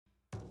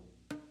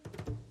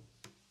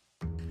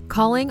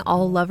Calling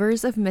all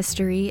lovers of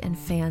mystery and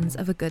fans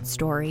of a good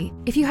story.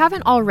 If you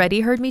haven't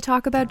already heard me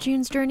talk about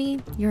June's Journey,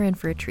 you're in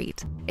for a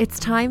treat. It's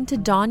time to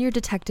don your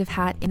detective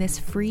hat in this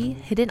free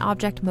hidden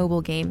object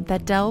mobile game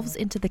that delves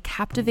into the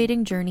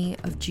captivating journey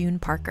of June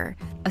Parker,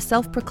 a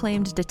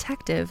self-proclaimed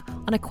detective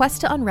on a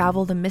quest to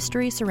unravel the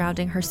mystery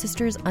surrounding her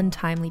sister's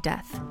untimely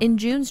death. In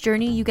June's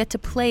Journey, you get to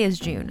play as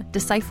June,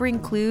 deciphering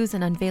clues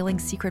and unveiling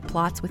secret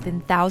plots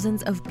within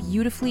thousands of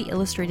beautifully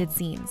illustrated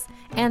scenes.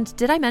 And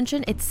did I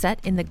mention it's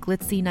set in the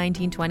glitzy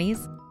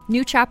 1920s?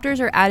 New chapters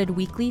are added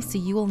weekly, so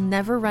you will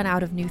never run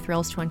out of new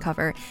thrills to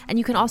uncover, and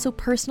you can also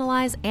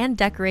personalize and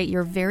decorate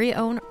your very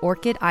own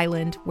Orchid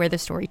Island where the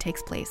story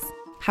takes place.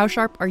 How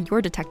sharp are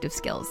your detective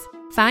skills?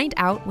 Find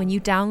out when you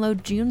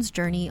download June's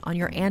Journey on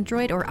your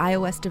Android or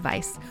iOS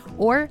device,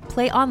 or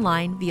play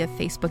online via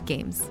Facebook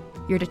Games.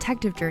 Your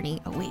detective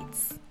journey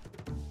awaits.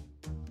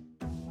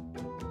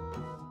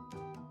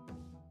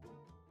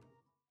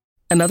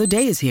 Another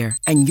day is here,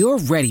 and you're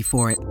ready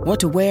for it.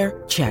 What to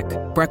wear? Check.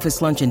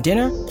 Breakfast, lunch, and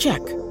dinner? Check.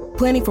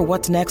 Planning for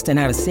what's next and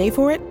how to save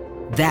for it?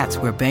 That's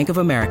where Bank of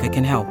America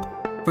can help.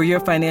 For your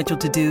financial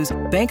to-dos,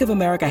 Bank of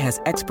America has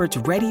experts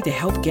ready to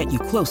help get you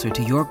closer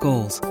to your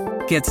goals.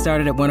 Get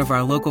started at one of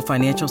our local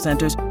financial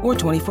centers or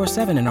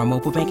 24/7 in our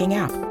mobile banking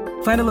app.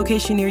 Find a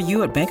location near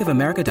you at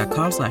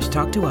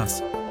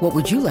bankofamerica.com/talktous. What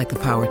would you like the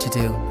power to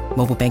do?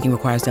 Mobile banking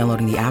requires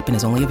downloading the app and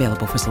is only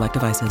available for select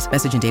devices.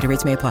 Message and data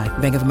rates may apply.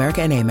 Bank of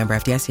America N.A., member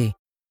FDIC.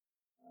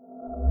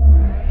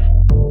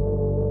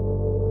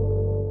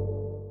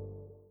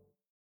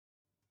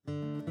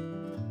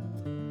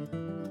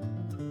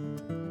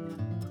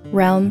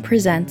 Realm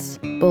presents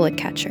Bullet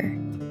Catcher,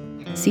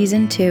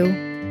 Season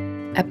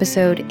 2,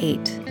 Episode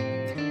 8.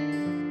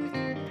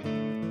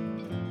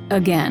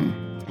 Again.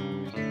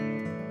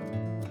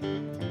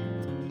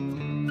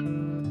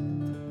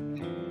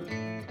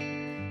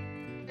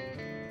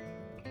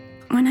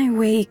 When I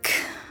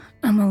wake,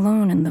 I'm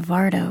alone in the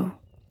Vardo.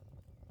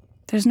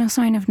 There's no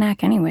sign of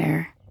Knack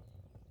anywhere.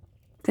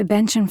 The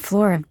bench and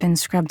floor have been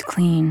scrubbed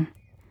clean.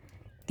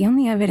 The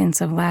only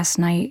evidence of last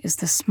night is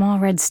the small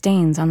red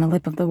stains on the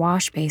lip of the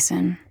wash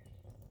basin.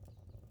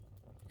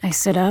 I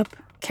sit up,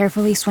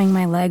 carefully swing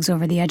my legs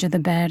over the edge of the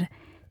bed,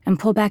 and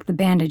pull back the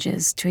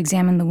bandages to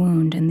examine the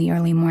wound in the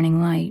early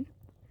morning light.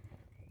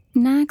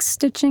 Knack's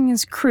stitching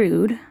is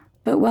crude,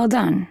 but well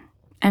done,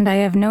 and I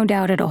have no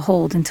doubt it'll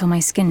hold until my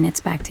skin knits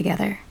back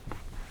together.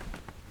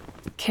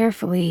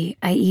 Carefully,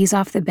 I ease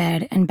off the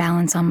bed and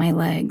balance on my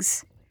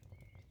legs.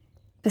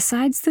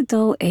 Besides the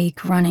dull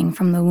ache running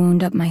from the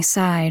wound up my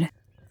side,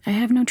 I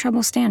have no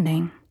trouble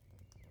standing.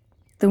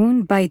 The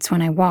wound bites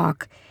when I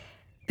walk,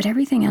 but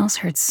everything else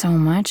hurts so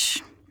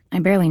much, I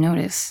barely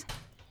notice.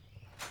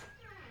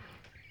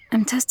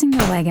 I'm testing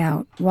the leg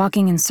out,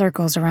 walking in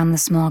circles around the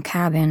small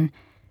cabin,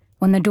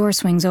 when the door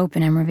swings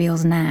open and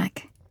reveals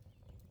Knack.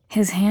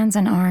 His hands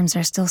and arms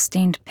are still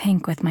stained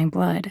pink with my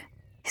blood.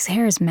 His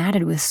hair is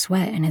matted with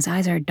sweat and his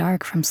eyes are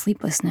dark from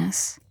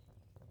sleeplessness.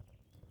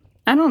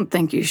 "I don't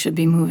think you should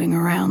be moving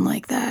around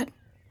like that,"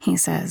 he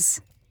says.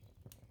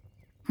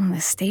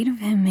 The state of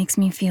him makes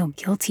me feel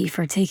guilty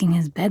for taking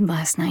his bed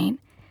last night,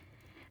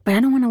 but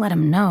I don't want to let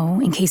him know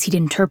in case he'd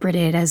interpret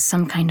it as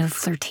some kind of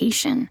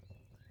flirtation.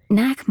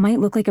 Knack might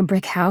look like a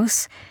brick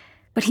house,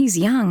 but he's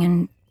young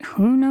and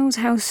who knows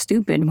how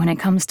stupid when it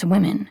comes to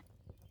women.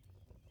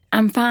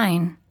 "I'm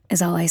fine,"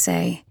 is all I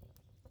say.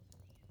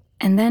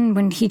 And then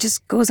when he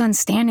just goes on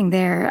standing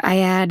there, I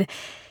add,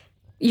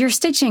 "Your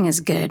stitching is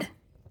good."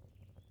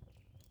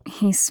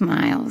 He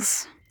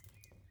smiles.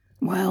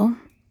 "Well,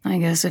 I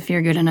guess if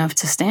you're good enough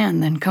to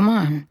stand, then come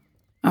on.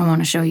 I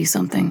want to show you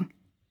something."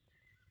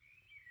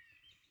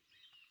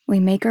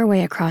 We make our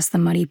way across the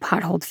muddy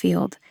potholed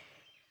field.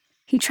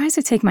 He tries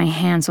to take my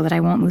hand so that I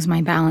won't lose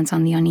my balance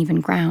on the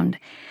uneven ground,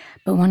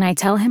 but when I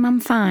tell him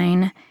I'm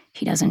fine,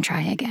 he doesn't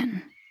try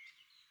again.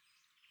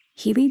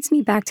 He leads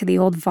me back to the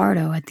old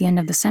Vardo at the end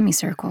of the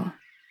semicircle.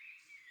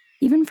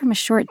 Even from a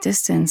short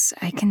distance,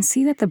 I can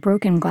see that the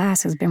broken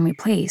glass has been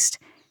replaced,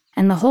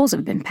 and the holes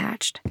have been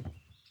patched.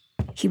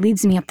 He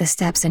leads me up the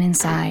steps and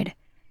inside,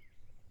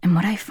 and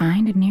what I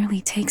find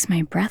nearly takes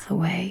my breath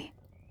away.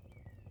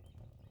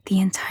 The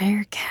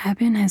entire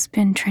cabin has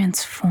been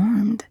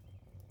transformed.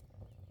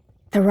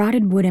 The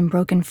rotted wood and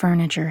broken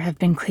furniture have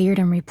been cleared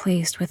and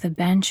replaced with a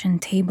bench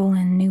and table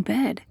and new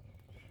bed.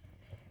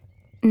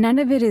 None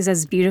of it is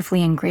as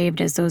beautifully engraved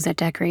as those that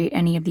decorate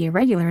any of the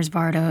Irregulars'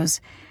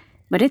 Vardos,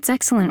 but it's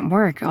excellent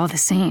work all the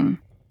same.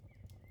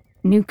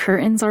 New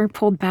curtains are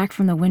pulled back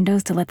from the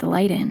windows to let the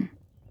light in.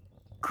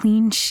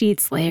 Clean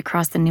sheets lay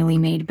across the newly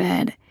made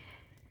bed.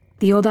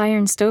 The old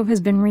iron stove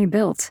has been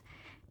rebuilt,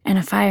 and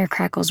a fire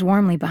crackles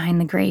warmly behind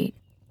the grate.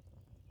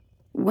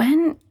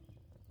 When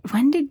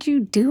did you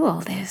do all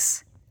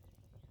this?"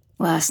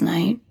 "Last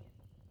night."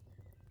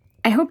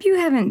 "I hope you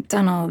haven't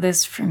done all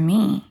this for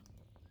me."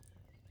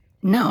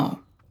 "No,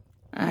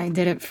 I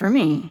did it for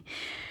me,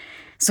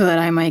 so that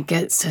I might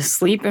get to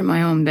sleep in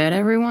my own bed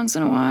every once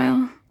in a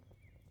while."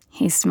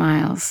 He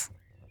smiles.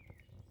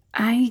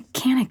 "I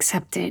can't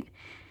accept it.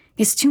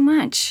 It's too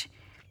much.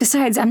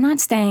 Besides, I'm not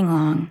staying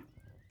long.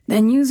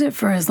 Then use it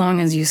for as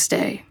long as you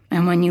stay,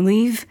 and when you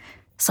leave,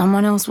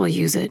 someone else will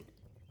use it.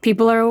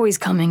 People are always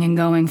coming and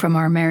going from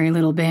our merry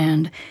little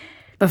band,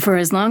 but for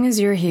as long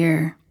as you're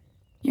here,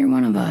 you're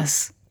one of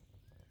us.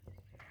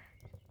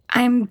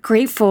 I'm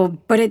grateful,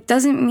 but it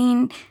doesn't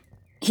mean...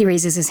 He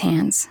raises his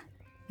hands.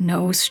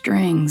 No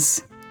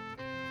strings.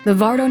 The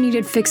Vardo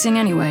needed fixing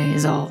anyway,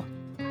 is all.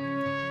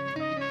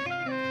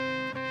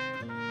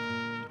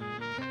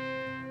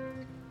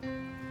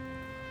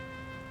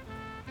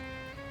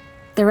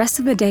 The rest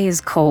of the day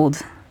is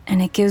cold, and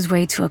it gives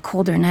way to a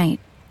colder night.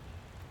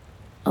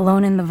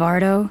 Alone in the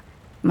Vardo,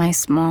 my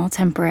small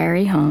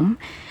temporary home,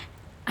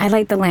 I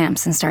light the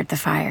lamps and start the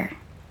fire.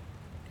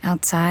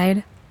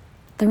 Outside,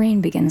 the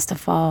rain begins to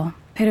fall,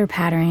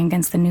 pitter-pattering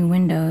against the new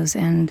windows,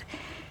 and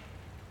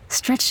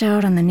stretched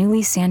out on the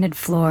newly sanded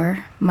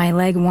floor, my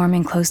leg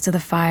warming close to the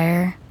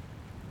fire,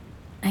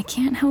 I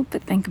can't help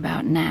but think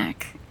about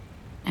Knack,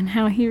 and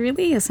how he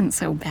really isn't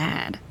so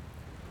bad.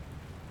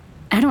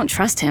 I don't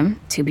trust him,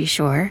 to be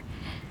sure.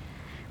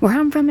 Where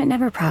I'm from, it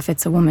never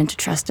profits a woman to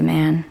trust a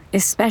man,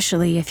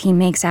 especially if he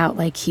makes out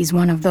like he's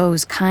one of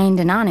those kind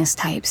and honest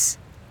types.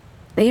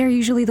 They are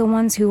usually the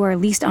ones who are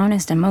least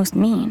honest and most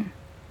mean.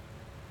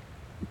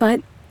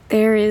 But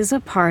there is a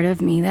part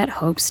of me that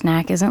hopes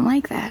Knack isn't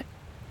like that.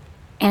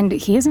 And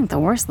he isn't the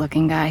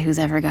worst-looking guy who's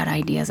ever got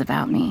ideas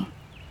about me.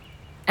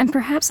 And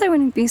perhaps I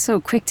wouldn't be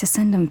so quick to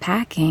send him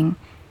packing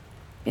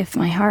if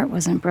my heart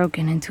wasn't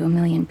broken into a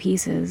million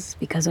pieces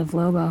because of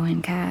Lobo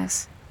and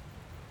Cass.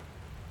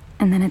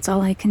 And then it's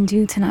all I can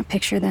do to not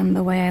picture them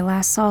the way I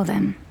last saw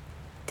them,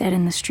 dead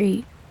in the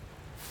street.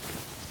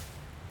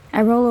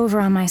 I roll over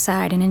on my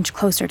side and inch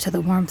closer to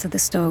the warmth of the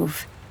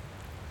stove.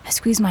 I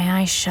squeeze my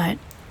eyes shut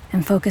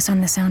and focus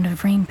on the sound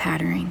of rain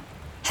pattering,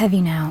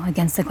 heavy now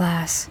against the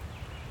glass.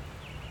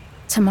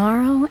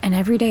 Tomorrow and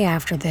every day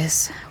after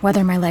this,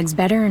 whether my leg's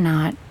better or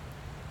not,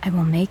 I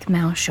will make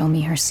Mel show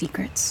me her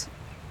secrets.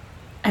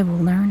 I will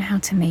learn how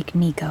to make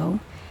Nico,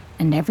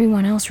 and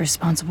everyone else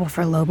responsible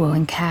for Lobo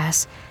and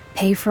Cass,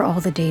 pay for all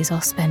the days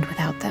I'll spend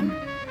without them.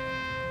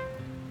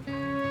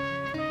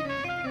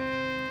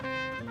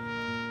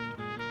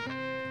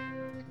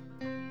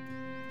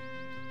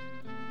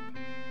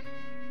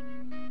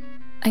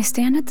 I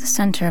stand at the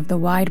center of the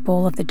wide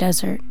bowl of the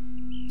desert,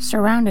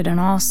 surrounded on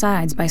all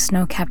sides by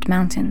snow-capped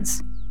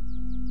mountains.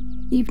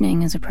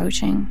 Evening is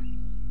approaching.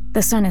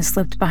 The sun has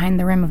slipped behind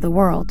the rim of the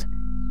world.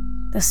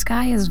 The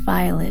sky is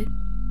violet.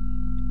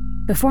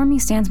 Before me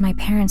stands my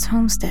parents'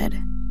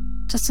 homestead,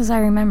 just as I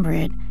remember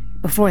it,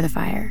 before the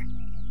fire.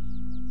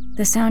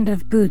 The sound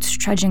of boots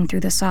trudging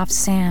through the soft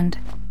sand,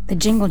 the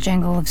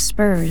jingle-jangle of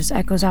spurs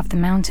echoes off the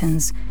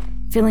mountains,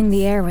 filling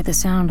the air with a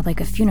sound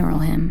like a funeral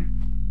hymn.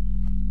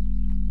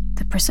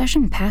 The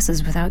procession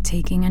passes without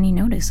taking any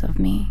notice of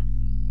me.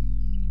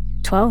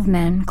 12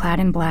 men clad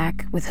in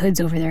black with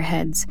hoods over their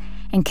heads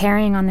and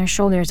carrying on their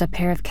shoulders a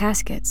pair of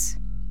caskets.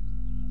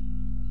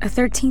 A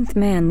 13th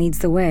man leads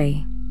the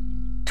way,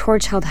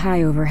 torch held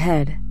high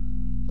overhead.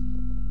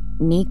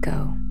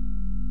 Nico.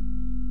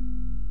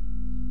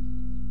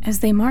 As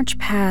they march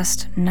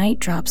past, night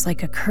drops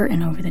like a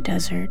curtain over the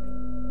desert.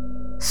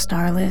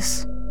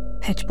 Starless,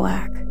 pitch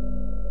black.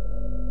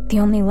 The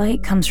only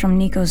light comes from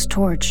Nico's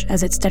torch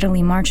as it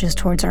steadily marches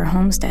towards our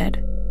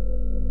homestead.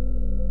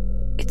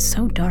 It's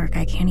so dark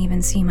I can't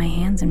even see my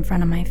hands in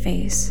front of my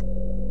face.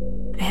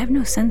 I have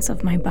no sense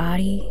of my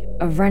body,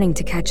 of running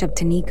to catch up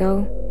to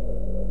Nico.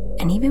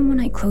 And even when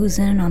I close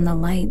in on the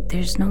light,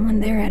 there's no one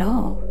there at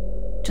all.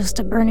 Just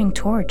a burning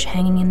torch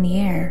hanging in the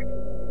air.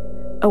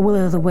 A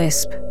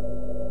will-o'-the-wisp.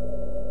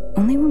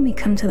 Only when we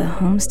come to the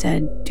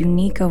homestead do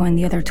Nico and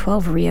the other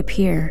 12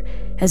 reappear,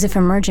 as if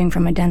emerging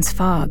from a dense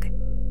fog.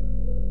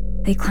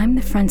 They climb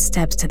the front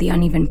steps to the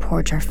uneven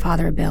porch our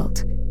father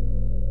built.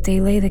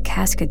 They lay the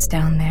caskets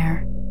down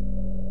there.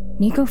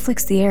 Nico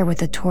flicks the air with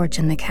the torch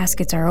and the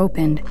caskets are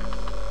opened.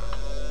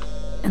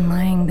 And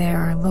lying there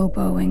are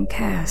Lobo and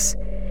Cass,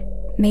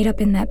 made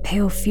up in that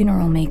pale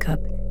funeral makeup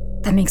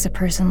that makes a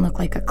person look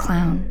like a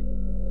clown.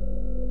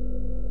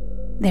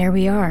 There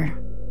we are,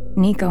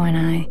 Nico and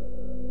I,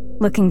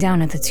 looking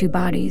down at the two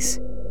bodies.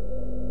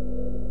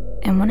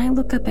 And when I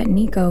look up at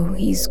Nico,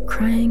 he's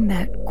crying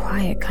that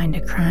quiet kind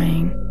of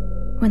crying,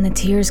 when the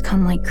tears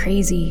come like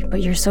crazy,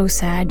 but you're so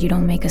sad you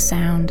don't make a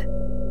sound.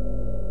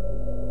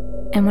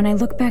 And when I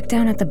look back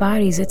down at the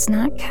bodies, it's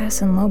not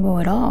Cass and Lobo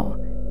at all,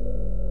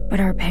 but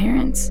our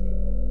parents.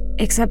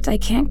 Except I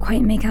can't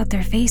quite make out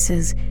their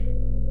faces,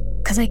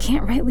 'cause I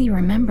can't rightly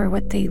remember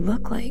what they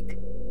look like.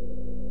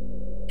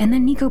 And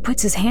then Nico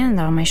puts his hand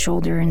on my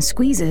shoulder and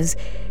squeezes,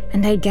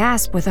 and I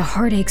gasp with a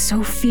heartache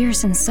so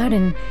fierce and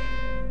sudden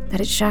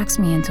that it shocks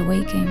me into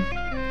waking.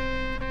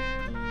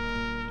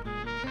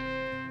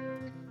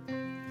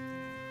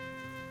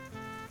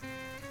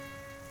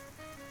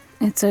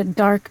 It's a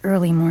dark,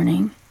 early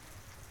morning.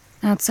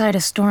 Outside, a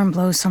storm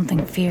blows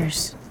something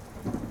fierce.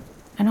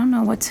 I don't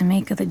know what to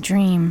make of the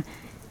dream,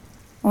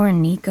 or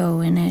Nico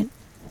in it.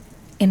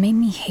 It made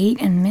me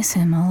hate and miss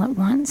him all at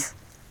once.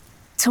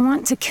 To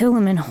want to kill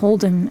him and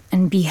hold him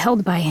and be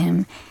held by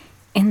him,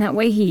 in that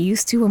way he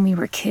used to when we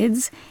were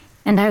kids,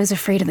 and I was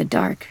afraid of the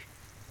dark.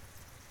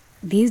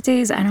 These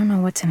days, I don't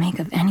know what to make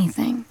of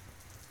anything.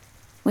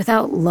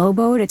 Without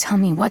Lobo to tell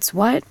me what's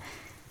what,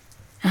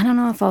 I don't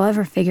know if I'll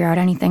ever figure out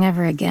anything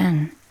ever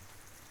again.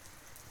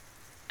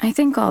 I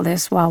think all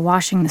this while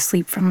washing the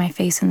sleep from my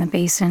face in the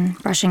basin,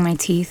 brushing my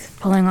teeth,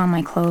 pulling on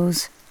my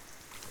clothes.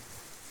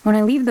 When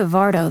I leave the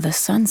Vardo, the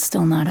sun's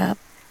still not up.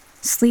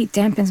 Sleet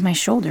dampens my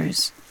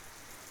shoulders.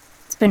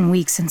 It's been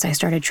weeks since I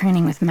started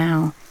training with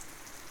Mao.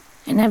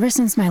 And ever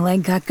since my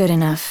leg got good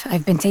enough,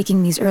 I've been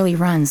taking these early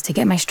runs to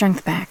get my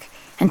strength back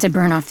and to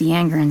burn off the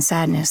anger and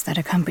sadness that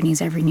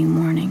accompanies every new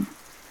morning.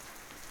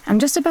 I'm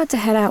just about to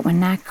head out when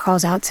Nak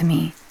calls out to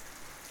me.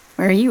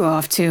 "Where are you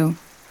off to?"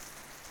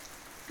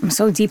 I'm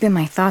so deep in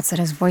my thoughts that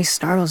his voice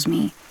startles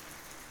me,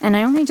 and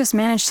I only just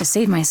managed to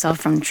save myself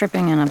from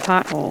tripping in a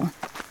pothole.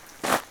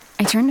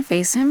 I turn to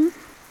face him,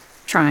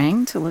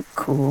 trying to look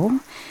cool,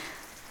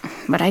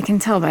 but I can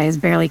tell by his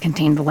barely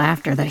contained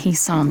laughter that he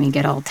saw me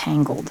get all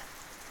tangled.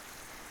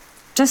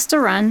 "Just a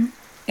run.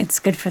 It's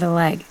good for the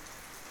leg."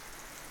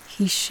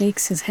 He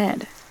shakes his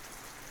head.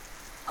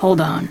 "Hold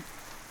on,"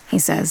 he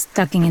says,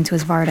 ducking into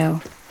his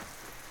Vardo.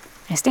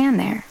 I stand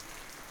there,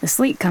 the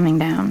sleet coming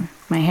down,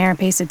 my hair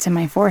pasted to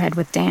my forehead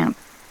with damp.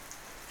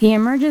 He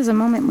emerges a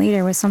moment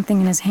later with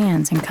something in his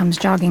hands and comes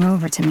jogging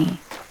over to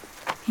me.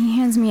 He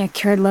hands me a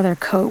cured leather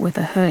coat with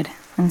a hood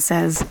and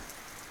says,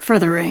 "For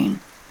the rain."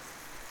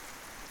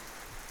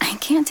 "I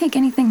can't take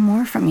anything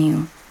more from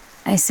you,"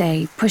 I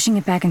say, pushing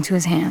it back into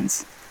his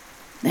hands.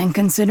 "Then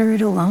consider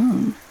it a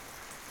loan."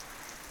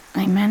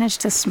 I manage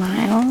to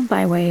smile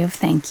by way of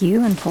thank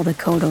you and pull the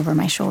coat over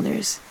my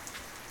shoulders.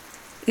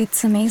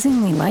 It's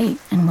amazingly light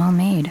and well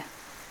made.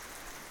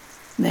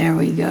 "There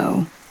we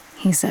go,"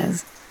 he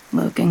says,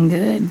 "looking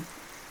good."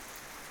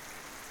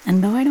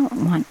 And though I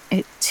don't want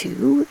it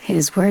to,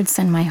 his words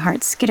send my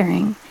heart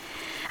skittering.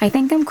 I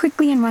thank him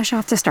quickly and rush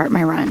off to start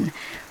my run,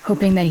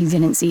 hoping that he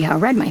didn't see how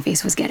red my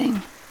face was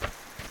getting.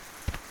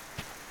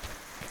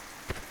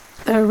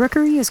 The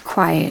rookery is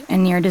quiet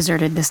and near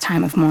deserted this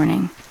time of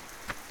morning.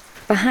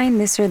 Behind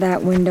this or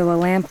that window a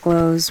lamp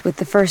glows with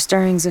the first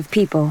stirrings of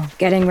people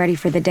getting ready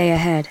for the day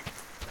ahead.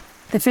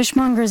 The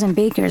fishmongers and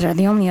bakers are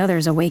the only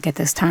others awake at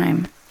this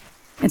time.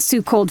 It's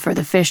too cold for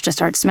the fish to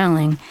start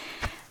smelling,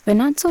 but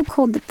not so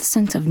cold that the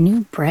scent of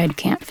new bread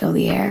can't fill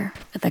the air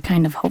with a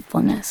kind of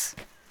hopefulness.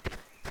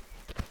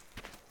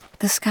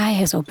 The sky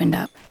has opened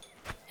up,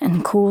 and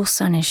the cool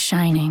sun is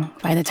shining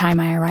by the time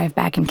I arrive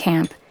back in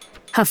camp,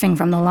 huffing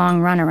from the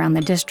long run around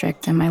the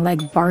district and my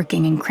leg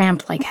barking and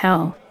cramped like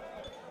hell.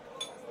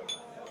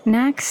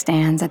 Nak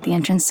stands at the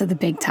entrance to the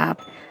big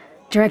top,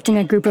 directing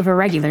a group of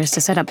irregulars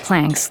to set up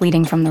planks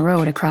leading from the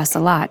road across the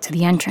lot to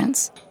the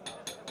entrance.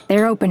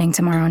 They're opening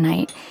tomorrow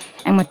night,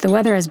 and with the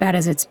weather as bad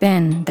as it's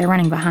been, they're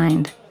running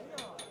behind.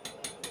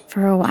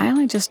 For a while,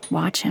 I just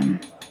watch him,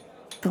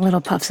 the little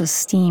puffs of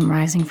steam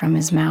rising from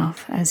his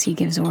mouth as he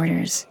gives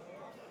orders.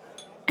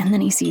 And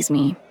then he sees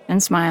me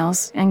and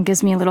smiles and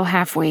gives me a little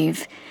half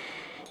wave,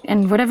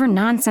 and whatever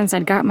nonsense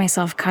I'd got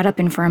myself caught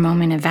up in for a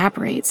moment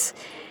evaporates,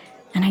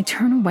 and I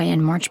turn away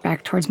and march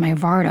back towards my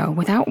Vardo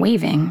without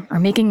waving or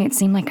making it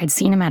seem like I'd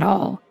seen him at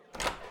all.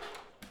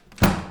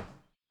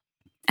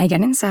 I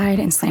get inside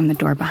and slam the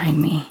door behind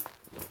me.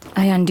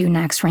 I undo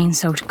Nak's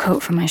rain-soaked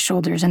coat from my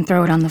shoulders and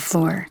throw it on the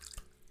floor.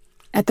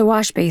 At the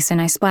wash basin,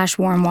 I splash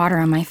warm water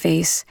on my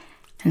face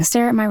and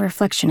stare at my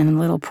reflection in the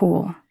little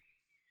pool.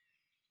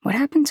 What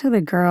happened to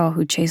the girl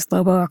who chased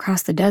Lobo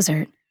across the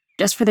desert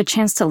just for the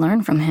chance to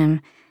learn from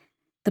him?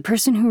 The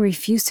person who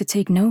refused to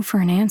take no for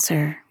an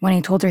answer when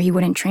he told her he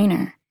wouldn't train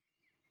her.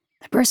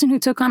 The person who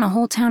took on a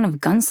whole town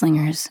of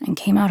gunslingers and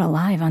came out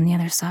alive on the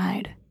other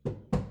side.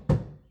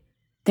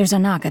 There's a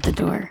knock at the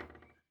door.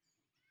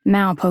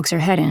 Mao pokes her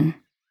head in.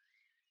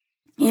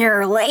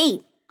 "You're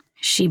late,"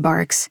 she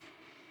barks.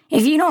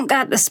 "If you don't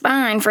got the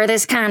spine for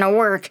this kind of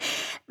work,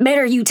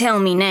 better you tell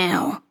me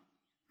now."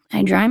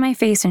 I dry my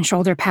face and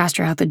shoulder past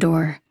her out the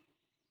door.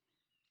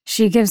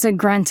 She gives a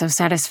grunt of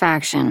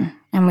satisfaction,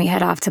 and we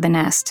head off to the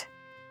nest,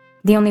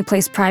 the only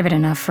place private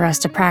enough for us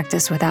to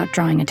practice without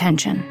drawing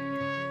attention.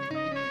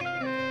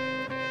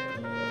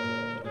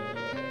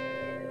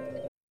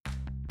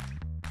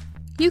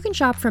 You can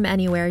shop from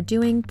anywhere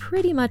doing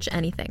pretty much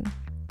anything.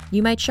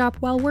 You might shop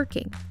while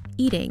working,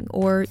 eating,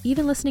 or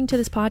even listening to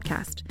this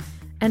podcast.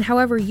 And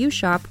however you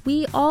shop,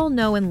 we all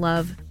know and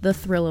love the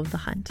thrill of the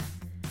hunt.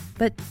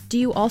 But do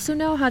you also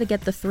know how to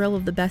get the thrill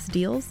of the best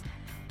deals?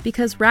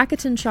 Because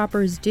Rakuten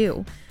shoppers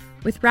do.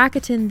 With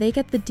Rakuten, they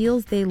get the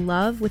deals they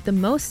love with the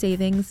most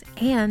savings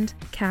and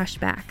cash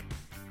back.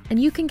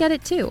 And you can get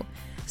it too.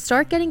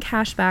 Start getting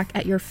cash back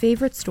at your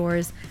favorite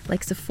stores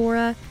like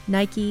Sephora,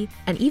 Nike,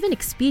 and even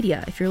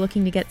Expedia if you're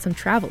looking to get some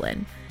travel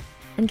in.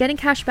 And getting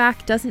cash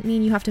back doesn't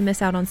mean you have to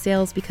miss out on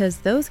sales because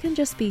those can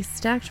just be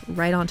stacked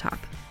right on top.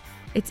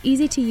 It's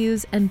easy to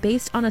use and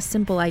based on a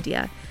simple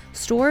idea.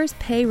 Stores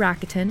pay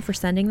Rakuten for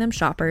sending them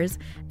shoppers,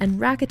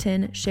 and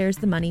Rakuten shares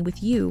the money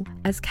with you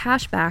as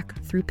cash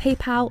back through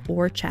PayPal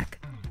or check.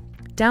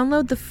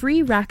 Download the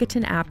free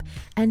Rakuten app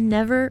and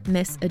never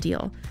miss a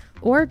deal.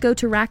 Or go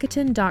to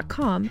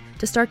Rakuten.com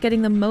to start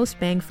getting the most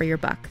bang for your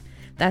buck.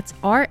 That's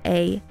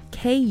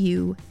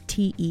RAKUTEN.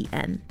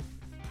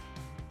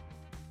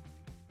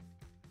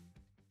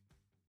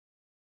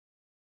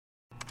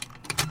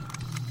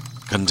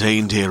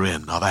 Contained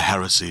herein are the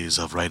heresies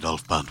of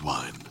Radolf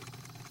Burntwine,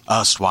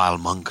 erstwhile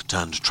monk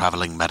turned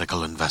traveling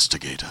medical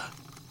investigator.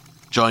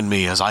 Join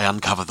me as I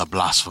uncover the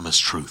blasphemous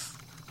truth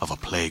of a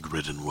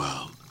plague-ridden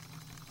world,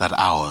 that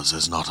ours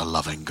is not a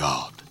loving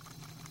God,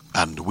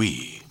 and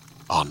we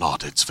are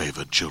not its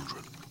favored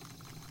children.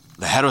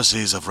 The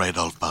heresies of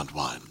Radolf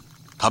Burntwine,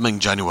 coming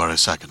January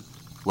 2nd,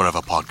 wherever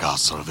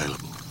podcasts are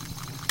available.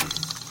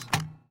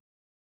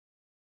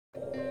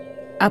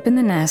 Up in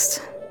the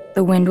nest,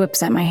 the wind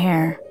whips at my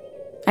hair.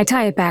 I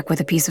tie it back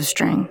with a piece of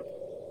string.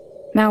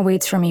 Mal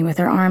waits for me with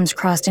her arms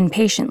crossed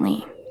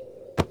impatiently.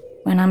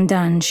 When I'm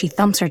done, she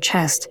thumps her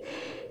chest,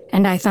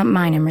 and I thump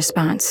mine in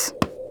response.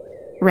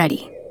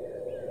 Ready.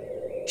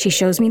 She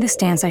shows me the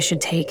stance I should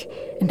take,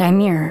 and I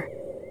mirror.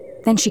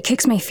 Then she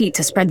kicks my feet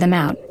to spread them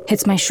out,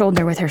 hits my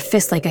shoulder with her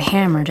fist like a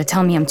hammer to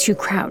tell me I'm too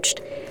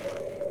crouched.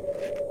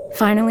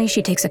 Finally,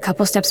 she takes a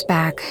couple steps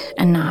back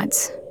and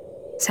nods,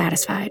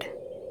 satisfied.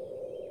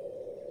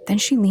 Then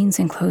she leans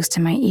in close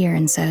to my ear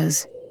and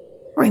says,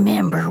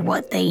 "Remember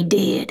what they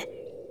did?"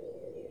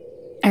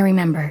 I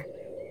remember.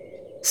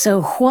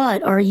 "So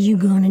what are you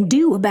gonna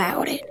do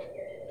about it?"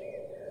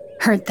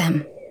 "Hurt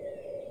them."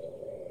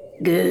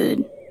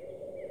 "Good.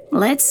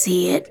 Let's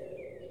see it."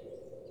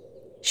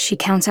 She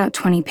counts out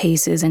 20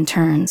 paces and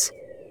turns.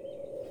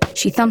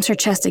 She thumps her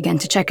chest again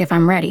to check if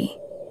I'm ready.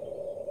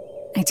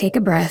 I take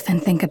a breath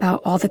and think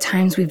about all the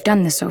times we've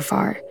done this so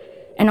far,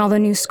 and all the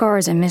new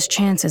scars and missed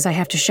chances I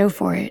have to show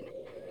for it.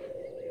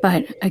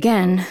 But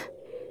again,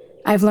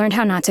 I've learned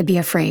how not to be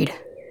afraid,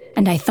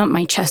 and I thump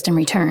my chest in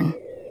return.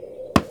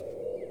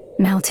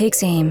 Mal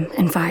takes aim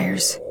and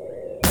fires.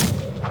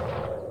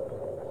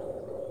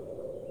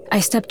 I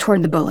step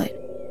toward the bullet,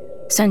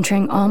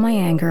 centering all my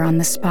anger on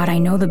the spot I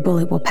know the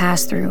bullet will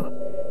pass through.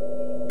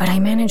 But I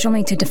manage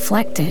only to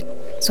deflect it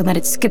so that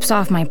it skips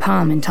off my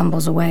palm and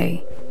tumbles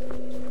away.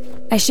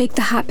 I shake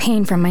the hot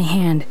pain from my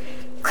hand,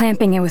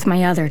 clamping it with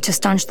my other to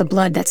staunch the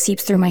blood that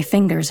seeps through my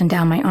fingers and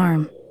down my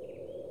arm.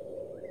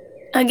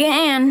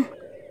 "Again,"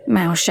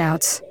 Mal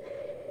shouts.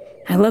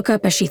 I look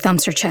up as she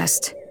thumps her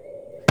chest.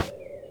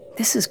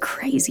 This is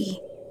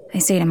crazy, I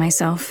say to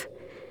myself,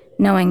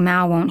 knowing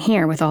Mal won't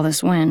hear with all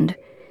this wind.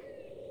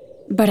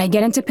 But I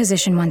get into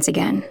position once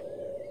again.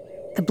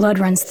 The blood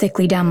runs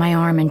thickly down my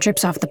arm and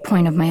drips off the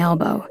point of my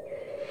elbow.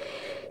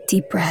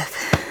 Deep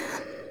breath.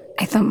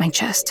 I thump my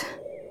chest.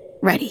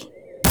 Ready.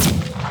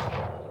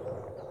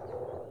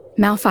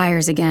 Mal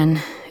fires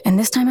again, and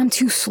this time I'm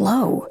too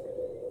slow.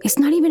 It's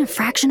not even a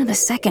fraction of a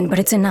second, but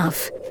it's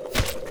enough.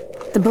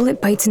 The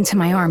bullet bites into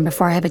my arm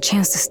before I have a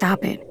chance to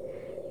stop it.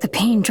 The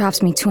pain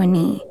drops me to a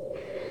knee.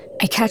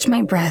 I catch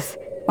my breath,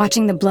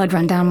 watching the blood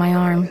run down my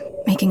arm,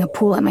 making a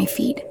pool at my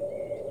feet.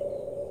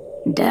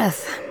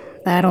 Death,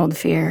 that old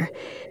fear,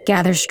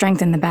 gathers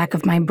strength in the back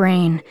of my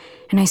brain,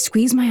 and I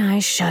squeeze my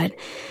eyes shut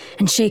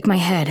and shake my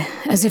head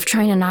as if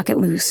trying to knock it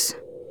loose.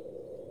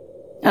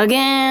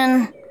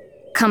 "Again,"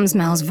 comes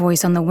Mal's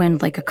voice on the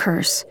wind like a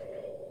curse.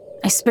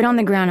 I spit on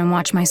the ground and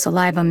watch my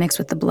saliva mix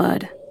with the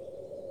blood.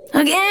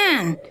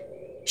 "Again,"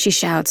 she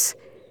shouts,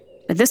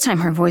 but this time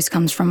her voice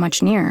comes from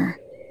much nearer.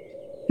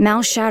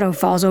 Mal's shadow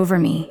falls over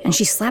me, and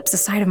she slaps the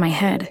side of my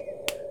head.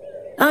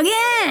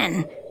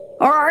 "Again!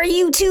 Or are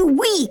you too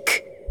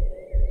weak?"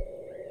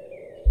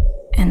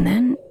 And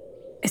then,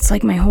 it's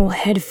like my whole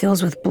head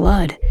fills with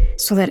blood,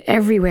 so that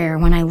everywhere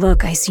when I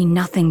look I see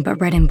nothing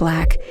but red and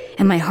black,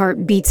 and my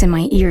heart beats in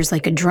my ears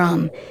like a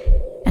drum,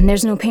 and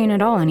there's no pain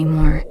at all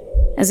anymore,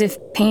 as if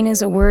pain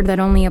is a word that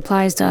only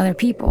applies to other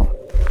people.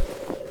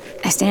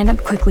 I stand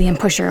up quickly and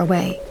push her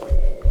away.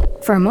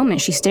 For a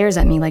moment she stares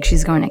at me like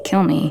she's going to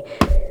kill me,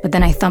 but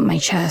then I thump my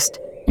chest,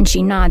 and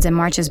she nods and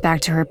marches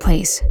back to her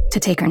place to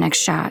take her next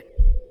shot.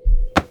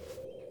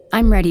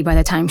 I'm ready by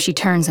the time she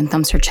turns and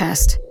thumps her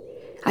chest.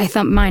 I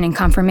thump mine in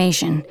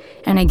confirmation,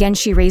 and again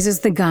she raises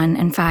the gun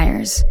and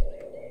fires.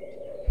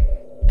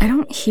 I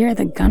don't hear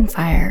the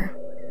gunfire.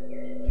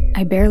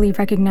 I barely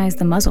recognize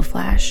the muzzle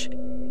flash.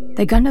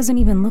 The gun doesn't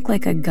even look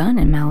like a gun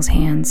in Mal's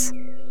hands.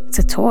 It's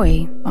a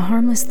toy, a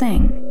harmless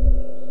thing.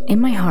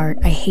 In my heart,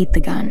 I hate the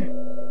gun.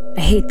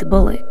 I hate the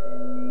bullet.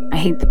 I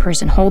hate the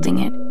person holding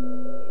it.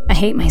 I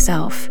hate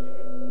myself.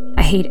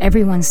 I hate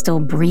everyone still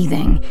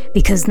breathing,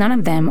 because none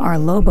of them are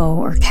Lobo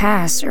or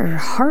Cass or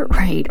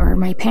Hartright or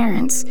my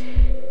parents.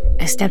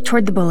 I step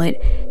toward the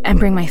bullet and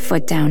bring my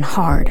foot down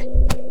hard.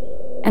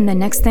 And the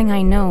next thing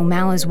I know,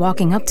 Mal is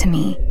walking up to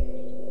me,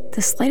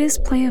 the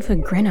slightest play of a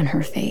grin on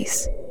her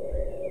face.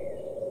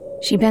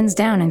 She bends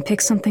down and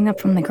picks something up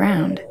from the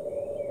ground.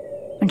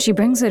 When she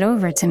brings it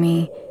over to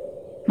me,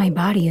 my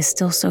body is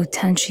still so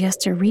tense she has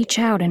to reach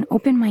out and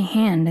open my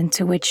hand,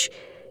 into which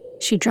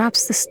she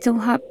drops the still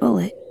hot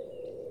bullet.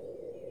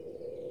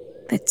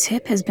 The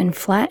tip has been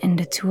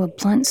flattened to a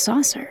blunt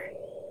saucer.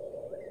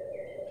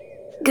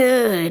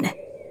 "Good,"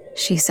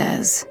 she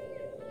says.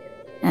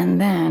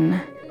 And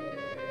then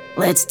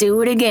Let's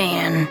do it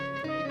again.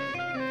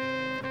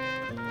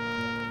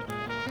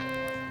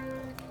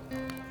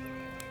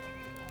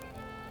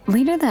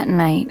 Later that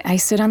night, I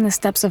sit on the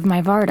steps of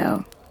my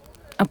Vardo,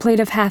 a plate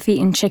of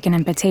half-eaten chicken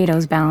and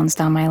potatoes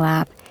balanced on my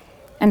lap,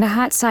 and a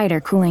hot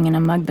cider cooling in a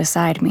mug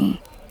beside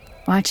me,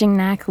 watching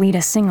Knack lead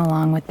a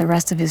sing-along with the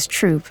rest of his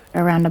troop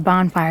around a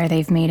bonfire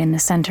they've made in the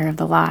center of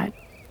the lot.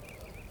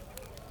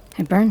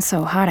 It burns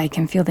so hot I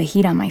can feel the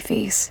heat on my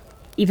face,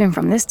 even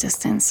from this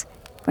distance,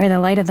 where the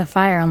light of the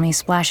fire only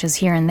splashes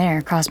here and there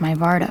across my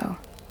Vardo.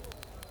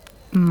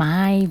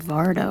 My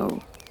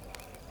Vardo.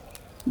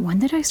 When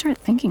did I start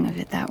thinking of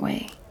it that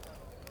way?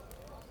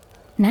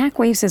 Knack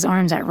waves his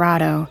arms at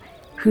Rado,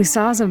 who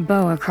saws a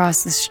bow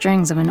across the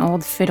strings of an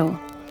old fiddle.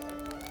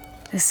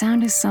 The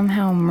sound is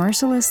somehow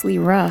mercilessly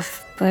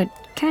rough, but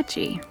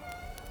catchy.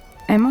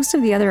 And most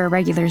of the other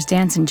irregulars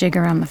dance and jig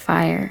around the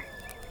fire.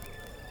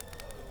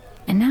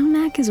 And now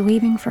Knack is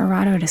waving for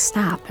Rado to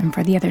stop and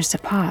for the others to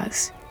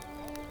pause.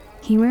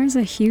 He wears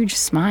a huge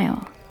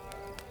smile.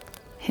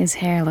 His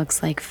hair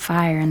looks like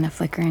fire in the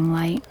flickering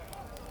light,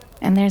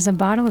 and there's a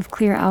bottle of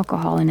clear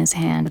alcohol in his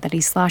hand that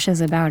he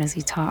sloshes about as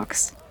he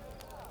talks.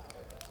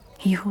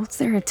 He holds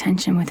their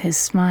attention with his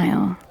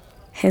smile,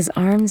 his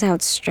arms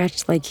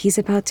outstretched like he's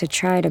about to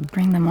try to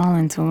bring them all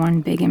into one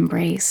big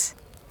embrace.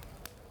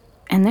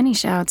 And then he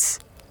shouts,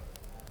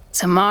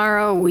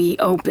 "Tomorrow we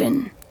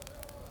open."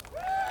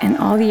 And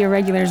all the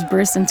irregulars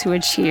burst into a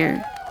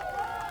cheer.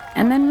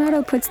 And then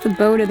Rado puts the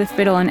bow to the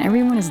fiddle and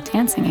everyone is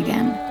dancing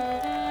again.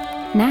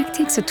 Knack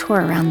takes a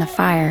tour around the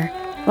fire,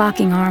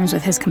 locking arms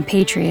with his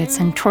compatriots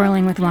and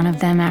twirling with one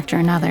of them after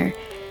another.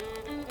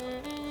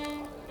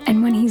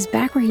 And when he's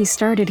back where he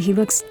started, he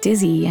looks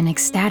dizzy and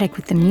ecstatic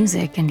with the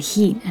music and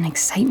heat and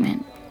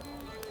excitement.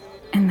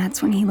 And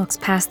that's when he looks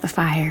past the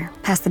fire,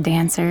 past the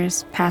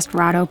dancers, past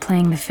Rado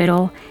playing the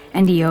fiddle,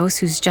 and Eos,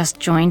 who's just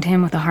joined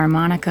him with a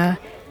harmonica.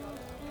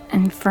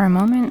 And for a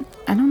moment,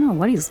 I don't know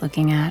what he's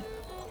looking at,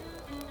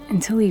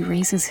 until he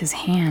raises his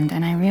hand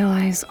and I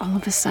realize all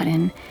of a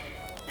sudden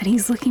that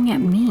he's looking at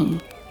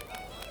me,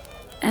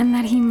 and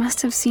that he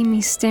must have seen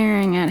me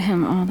staring at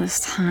him all this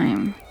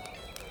time.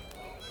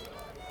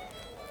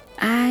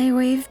 I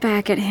wave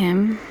back at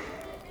him,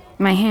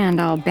 my hand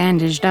all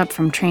bandaged up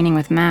from training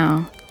with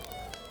Mal.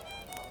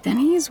 Then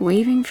he's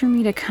waving for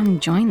me to come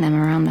join them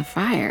around the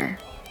fire.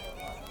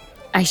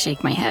 I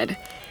shake my head.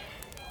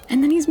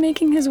 And then he's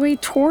making his way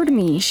toward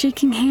me,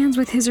 shaking hands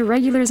with his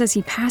irregulars as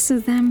he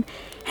passes them,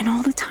 and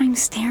all the time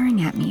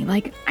staring at me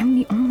like I'm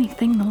the only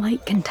thing the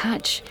light can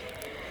touch.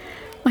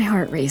 My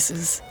heart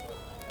races.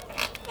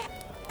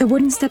 The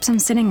wooden steps I'm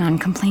sitting on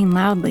complain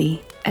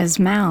loudly as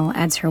Mal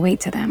adds her weight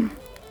to them.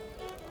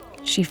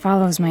 She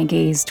follows my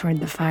gaze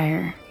toward the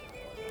fire.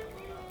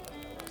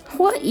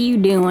 "What you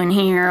doing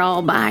here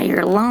all by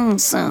your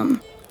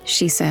lonesome?"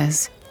 she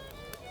says.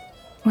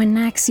 When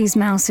Knack sees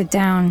Mal sit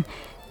down,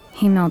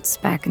 he melts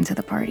back into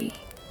the party.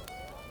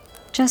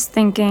 "Just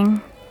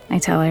thinking," I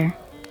tell her,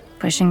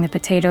 pushing the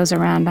potatoes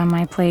around on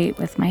my plate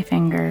with my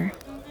finger.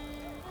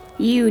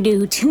 "You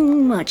do too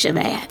much of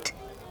that,"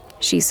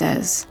 she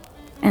says,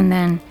 and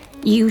then,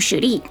 "You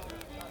should eat.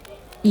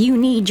 You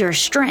need your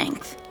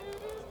strength."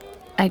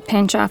 I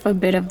pinch off a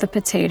bit of the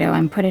potato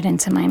and put it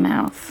into my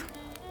mouth.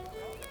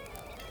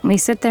 We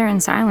sit there in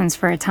silence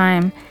for a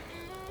time,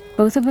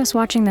 both of us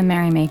watching the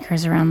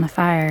merrymakers around the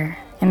fire,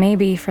 and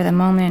maybe, for the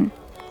moment,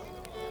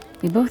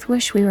 we both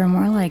wish we were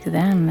more like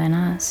them than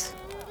us.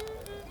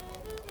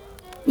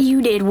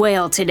 "You did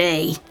well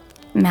today,"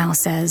 Mal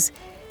says,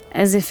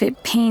 as if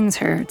it pains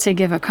her to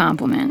give a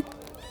compliment.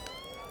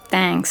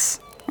 "Thanks,"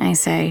 I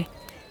say,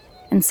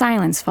 and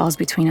silence falls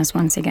between us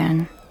once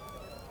again.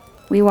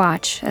 We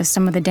watch as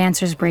some of the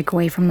dancers break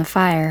away from the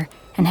fire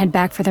and head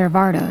back for their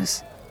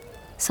Vardos,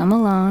 some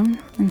alone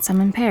and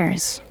some in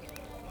pairs.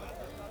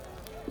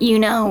 "You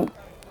know,"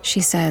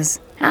 she says,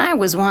 "I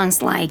was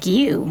once like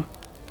you."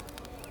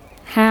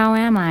 "How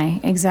am I,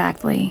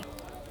 exactly?"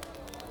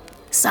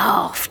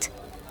 "Soft,"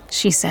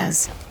 she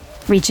says,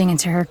 reaching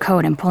into her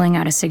coat and pulling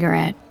out a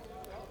cigarette.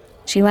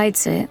 She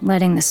lights it,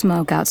 letting the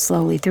smoke out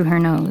slowly through her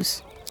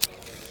nose.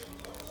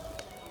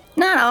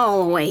 "Not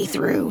all the way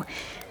through.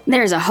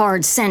 There's a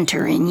hard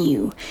center in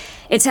you.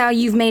 It's how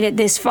you've made it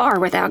this far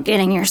without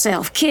getting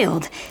yourself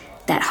killed.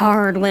 That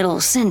hard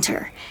little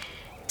center.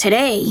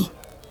 Today,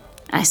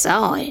 I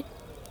saw it."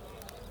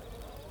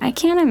 "I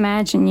can't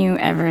imagine you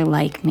ever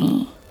like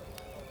me."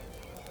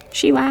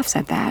 She laughs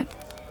at that.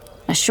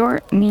 A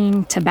short,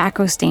 mean,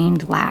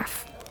 tobacco-stained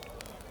laugh.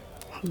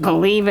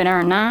 "Believe it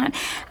or not,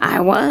 I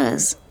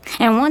was.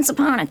 And once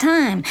upon a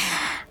time,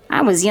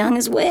 I was young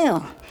as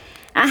well.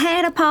 I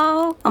had a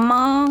pa, a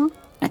ma,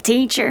 a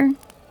teacher.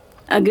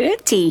 A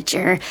good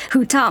teacher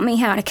who taught me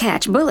how to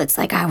catch bullets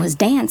like I was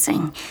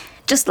dancing,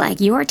 just like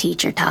your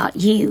teacher taught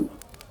you."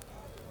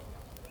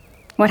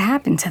 "What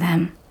happened to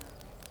them?"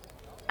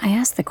 I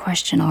asked the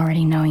question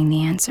already knowing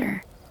the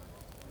answer.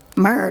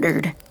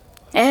 "Murdered.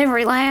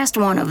 Every last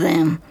one of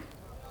them."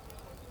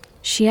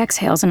 She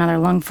exhales another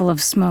lungful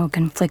of smoke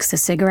and flicks the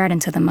cigarette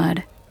into the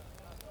mud.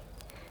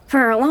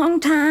 For a long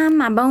time,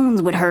 my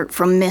bones would hurt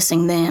from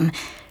missing them.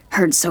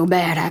 Hurt so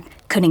bad I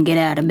couldn't get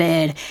out of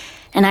bed,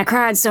 and I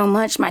cried so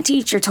much my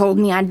teacher told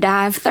me I'd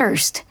die of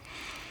thirst.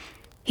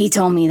 He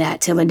told me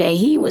that till the day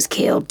he was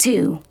killed,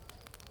 too.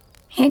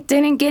 It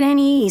didn't get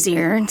any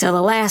easier until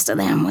the last of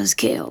them was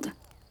killed.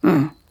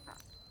 Then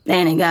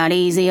it got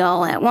easy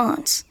all at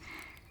once.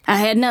 I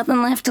had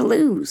nothing left to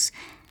lose.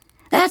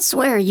 That's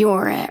where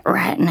you're at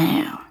right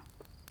now.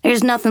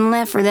 There's nothing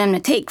left for them to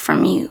take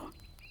from you,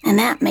 and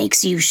that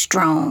makes you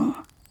strong.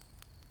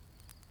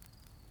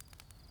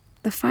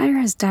 The fire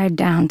has died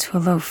down to a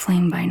low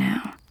flame by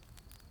now.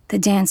 The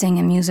dancing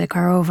and music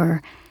are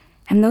over,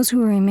 and those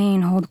who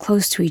remain hold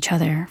close to each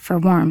other for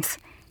warmth,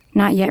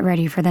 not yet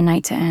ready for the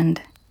night to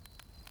end.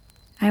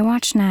 I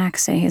watch Knack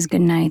say his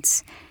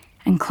goodnights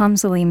and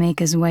clumsily make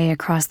his way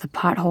across the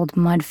potholed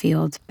mud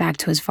field back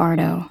to his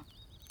Vardo.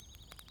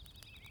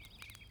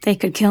 They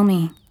could kill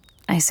me,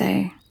 I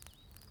say.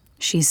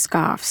 She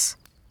scoffs.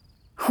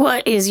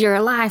 What is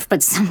your life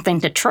but something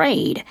to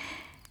trade?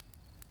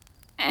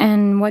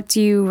 And what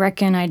do you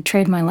reckon I'd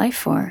trade my life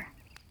for?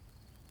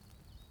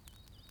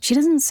 She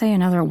doesn't say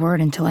another word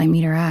until I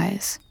meet her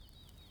eyes.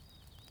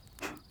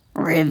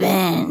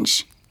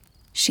 Revenge,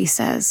 she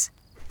says.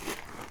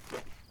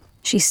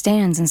 She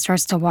stands and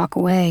starts to walk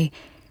away,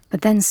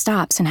 but then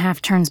stops and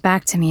half turns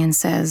back to me and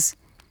says,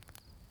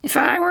 If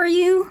I were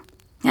you,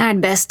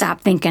 I'd best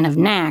stop thinking of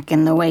Knack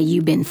in the way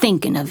you've been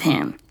thinking of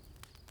him.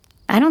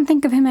 I don't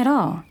think of him at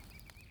all.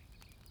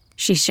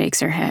 She shakes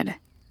her head.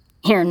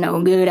 You're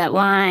no good at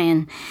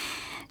lying.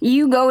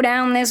 You go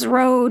down this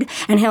road,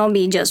 and he'll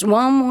be just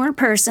one more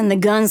person the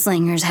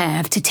gunslingers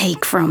have to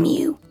take from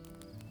you.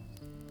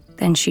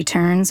 Then she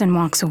turns and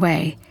walks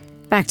away,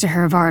 back to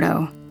her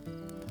Vardo.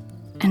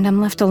 And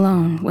I'm left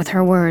alone with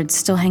her words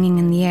still hanging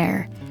in the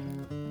air,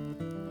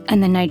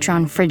 and the night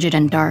drawn frigid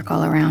and dark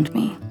all around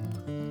me.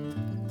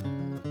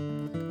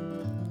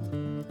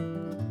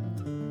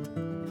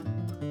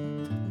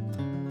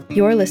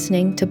 You're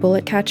listening to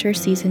Bullet Catcher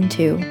Season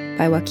 2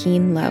 by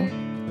Joaquin Lowe.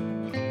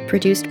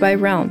 Produced by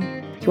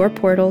Realm, your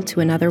portal to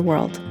another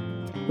world.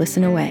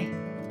 Listen away.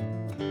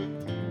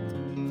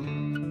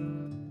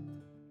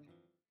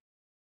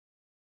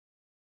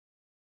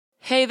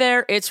 Hey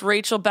there, it's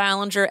Rachel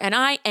Ballinger, and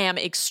I am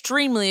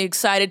extremely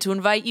excited to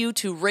invite you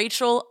to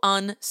Rachel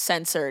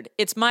Uncensored.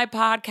 It's my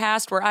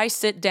podcast where I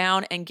sit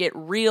down and get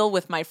real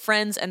with my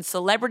friends and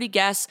celebrity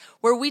guests,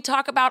 where we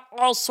talk about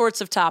all sorts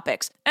of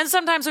topics. And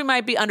sometimes we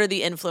might be under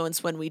the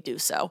influence when we do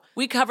so.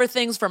 We cover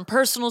things from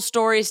personal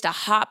stories to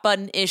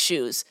hot-button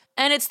issues.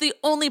 And it's the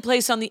only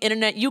place on the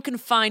internet you can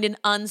find an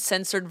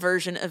uncensored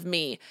version of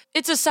me.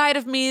 It's a side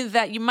of me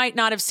that you might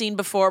not have seen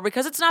before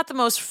because it's not the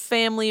most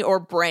family or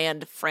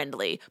brand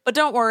friendly. But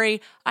don't worry,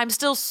 I'm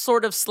still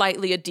sort of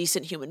slightly a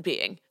decent human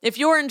being. If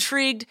you're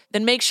intrigued,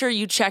 then make sure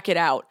you check it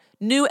out.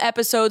 New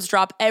episodes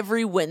drop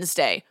every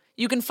Wednesday.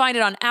 You can find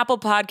it on Apple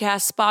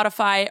Podcasts,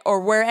 Spotify,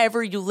 or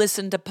wherever you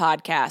listen to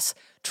podcasts.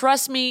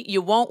 Trust me,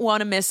 you won't want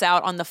to miss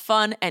out on the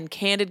fun and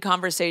candid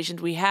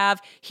conversations we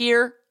have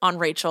here on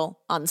Rachel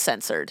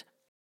Uncensored.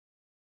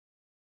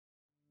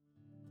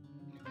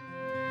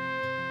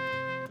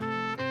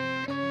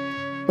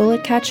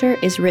 Bullet Catcher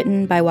is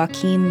written by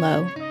Joaquin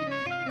Lowe,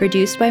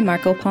 produced by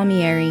Marco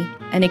Palmieri,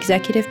 and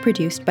executive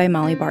produced by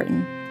Molly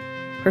Barton.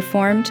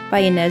 Performed by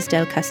Inez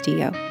del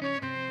Castillo.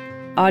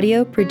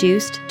 Audio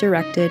produced,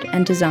 directed,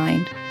 and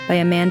designed by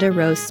Amanda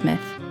Rose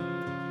Smith.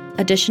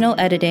 Additional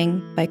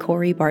editing by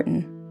Corey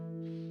Barton.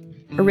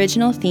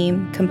 Original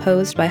theme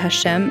composed by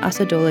Hashem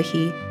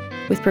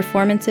Asadolahi, with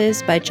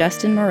performances by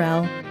Justin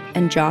Morel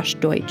and Josh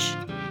Deutsch.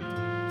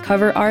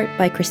 Cover art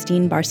by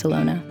Christine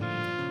Barcelona.